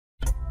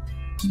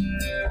একবার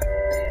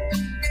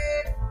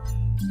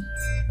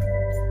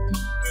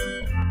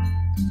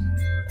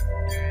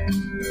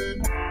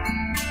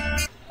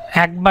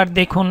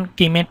দেখুন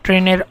কিমের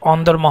ট্রেনের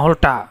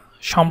অন্দরমহলটা।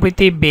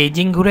 সম্প্রতি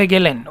বেইজিং ঘুরে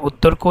গেলেন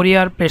উত্তর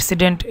কোরিয়ার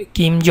প্রেসিডেন্ট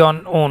কিম জন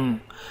উন।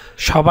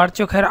 সবার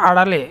চোখের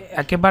আড়ালে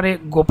একেবারে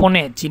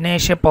গোপনে চীনে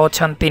এসে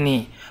পৌঁছান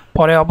তিনি।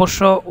 পরে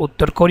অবশ্য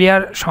উত্তর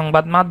কোরিয়ার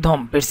সংবাদ মাধ্যম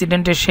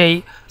প্রেসিডেন্টের সেই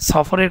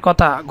সফরের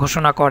কথা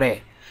ঘোষণা করে।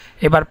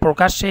 এবার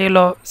প্রকাশ্যে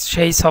এলো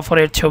সেই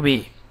সফরের ছবি।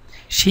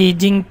 শি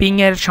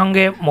জিনপিংয়ের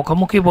সঙ্গে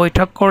মুখোমুখি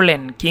বৈঠক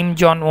করলেন কিম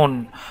জন উন।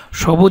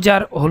 সবুজ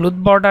আর হলুদ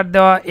বর্ডার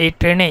দেওয়া এই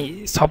ট্রেনেই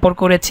সফর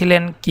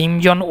করেছিলেন কিম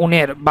জন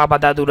উনের বাবা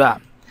দাদুরা।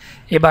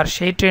 এবার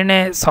সেই ট্রেনে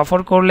সফর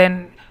করলেন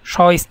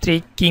স্ত্রী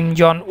কিম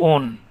জন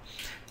উন।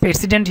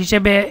 প্রেসিডেন্ট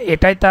হিসেবে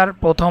এটাই তার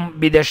প্রথম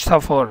বিদেশ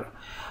সফর।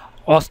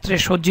 অস্ত্রে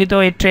সজ্জিত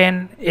এই ট্রেন,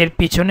 এর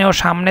পিছনে ও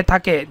সামনে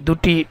থাকে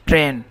দুটি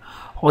ট্রেন।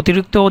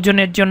 অতিরিক্ত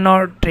ওজনের জন্য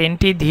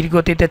ট্রেনটি ধীর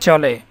গতিতে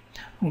চলে।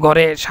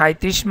 গড়ে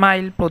 ৩৭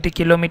 মাইল প্রতি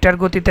কিলোমিটার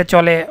গতিতে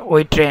চলে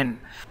ওই ট্রেন।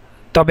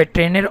 তবে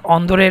ট্রেনের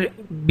অন্দরের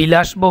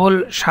বিলাসবহুল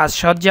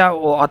সাজসজ্জা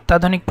ও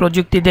অত্যাধুনিক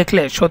প্রযুক্তি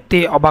দেখলে সত্যি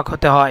অবাক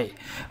হতে হয়।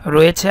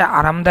 রয়েছে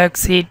আরামদায়ক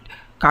সিট,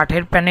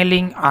 কাঠের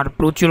প্যানেলিং আর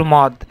প্রচুর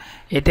মদ।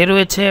 এতে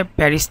রয়েছে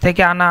প্যারিস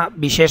থেকে আনা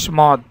বিশেষ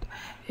মদ।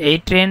 এই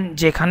ট্রেন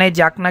যেখানে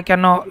যাক না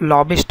কেন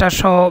লবস্টার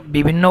সহ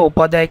বিভিন্ন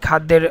উপাদেয়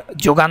খাদ্যের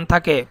যোগান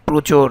থাকে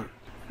প্রচুর।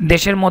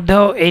 দেশের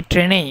মধ্যেও এই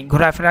ট্রেনেই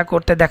ঘোরাফেরা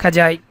করতে দেখা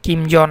যায়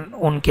কিম জন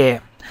উনকে।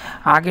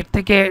 আগের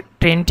থেকে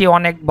ট্রেনটি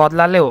অনেক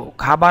বদলালেও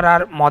খাবার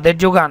আর মদের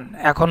যোগান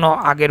এখনও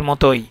আগের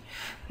মতোই।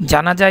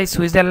 জানা যায়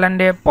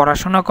সুইজারল্যান্ডে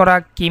পড়াশোনা করা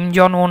কিম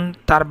জন উন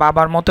তার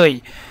বাবার মতোই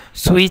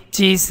সুইস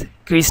চিজ,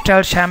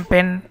 ক্রিস্টাল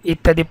শ্যাম্পেন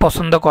ইত্যাদি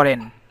পছন্দ করেন।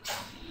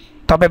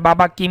 তবে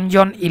বাবা কিম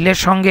জন ইলের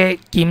সঙ্গে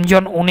কিম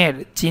জন উনের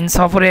চীন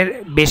সফরের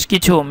বেশ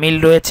কিছু মিল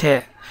রয়েছে।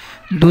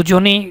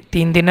 দুজনই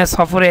 3 দিনের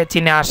সফরে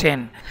চীনে আসেন।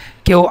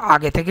 কেউ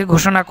আগে থেকে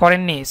ঘোষণা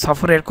করেননি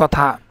সফরের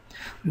কথা।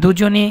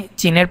 দুজনই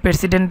চীনের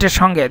প্রেসিডেন্টের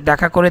সঙ্গে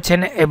দেখা করেছেন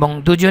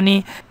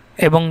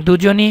এবং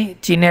দুজনই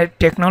চীনের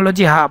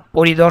টেকনোলজি হাব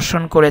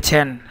পরিদর্শন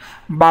করেছেন।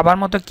 বাবার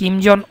মতো কিম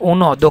জন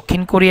উনও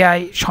দক্ষিণ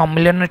কোরিয়ায়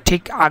সম্মেলনের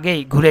ঠিক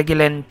আগেই ঘুরে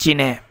গেলেন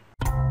চীনে।